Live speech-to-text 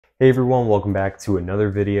Hey everyone, welcome back to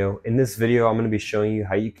another video. In this video, I'm going to be showing you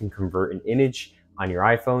how you can convert an image on your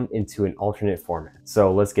iPhone into an alternate format.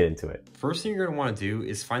 So let's get into it. First thing you're going to want to do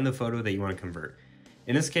is find the photo that you want to convert.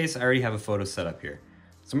 In this case, I already have a photo set up here.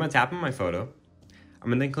 So I'm going to tap on my photo. I'm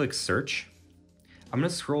going to then click search. I'm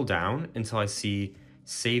going to scroll down until I see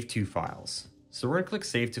save to files. So we're going to click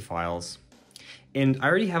save to files. And I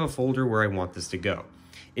already have a folder where I want this to go.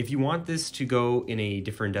 If you want this to go in a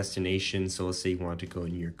different destination, so let's say you want it to go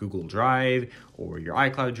in your Google Drive or your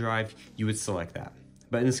iCloud Drive, you would select that.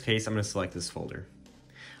 But in this case, I'm going to select this folder.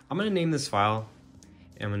 I'm going to name this file,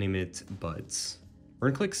 and I'm going to name it Buds. We're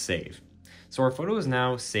going to click Save. So our photo is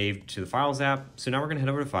now saved to the Files app. So now we're going to head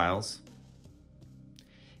over to Files,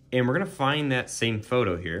 and we're going to find that same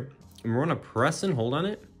photo here, and we're going to press and hold on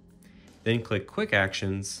it, then click Quick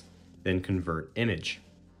Actions, then Convert Image.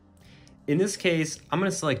 In this case, I'm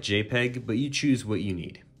going to select JPEG, but you choose what you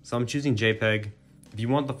need. So I'm choosing JPEG. If you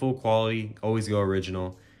want the full quality, always go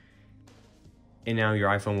original. And now your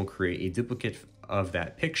iPhone will create a duplicate of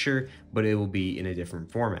that picture, but it will be in a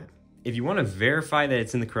different format. If you want to verify that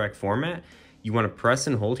it's in the correct format, you want to press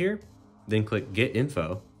and hold here, then click Get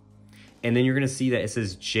Info. And then you're going to see that it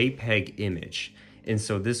says JPEG image. And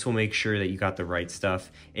so this will make sure that you got the right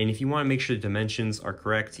stuff. And if you want to make sure the dimensions are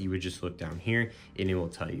correct, you would just look down here and it will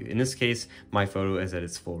tell you. In this case, my photo is at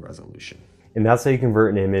its full resolution. And that's how you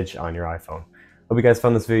convert an image on your iPhone. Hope you guys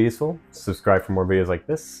found this video useful. Subscribe for more videos like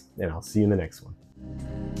this, and I'll see you in the next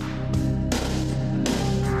one.